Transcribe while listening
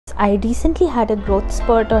I recently had a growth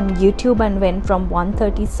spurt on YouTube and went from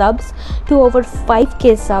 130 subs to over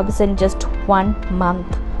 5k subs in just 1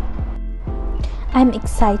 month. I'm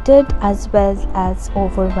excited as well as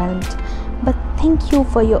overwhelmed, but thank you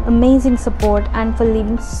for your amazing support and for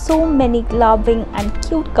leaving so many loving and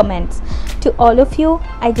cute comments. To all of you,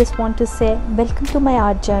 I just want to say welcome to my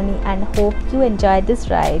art journey and hope you enjoy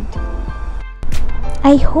this ride.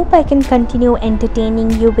 I hope I can continue entertaining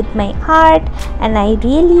you with my art, and I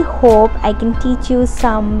really hope I can teach you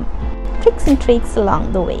some tricks and tricks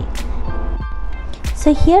along the way.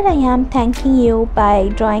 So here I am thanking you by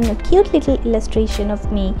drawing a cute little illustration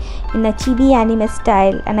of me in a chibi anime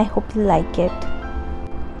style, and I hope you like it.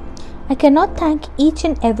 I cannot thank each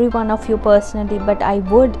and every one of you personally, but I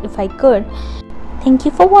would if I could. Thank you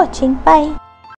for watching. Bye.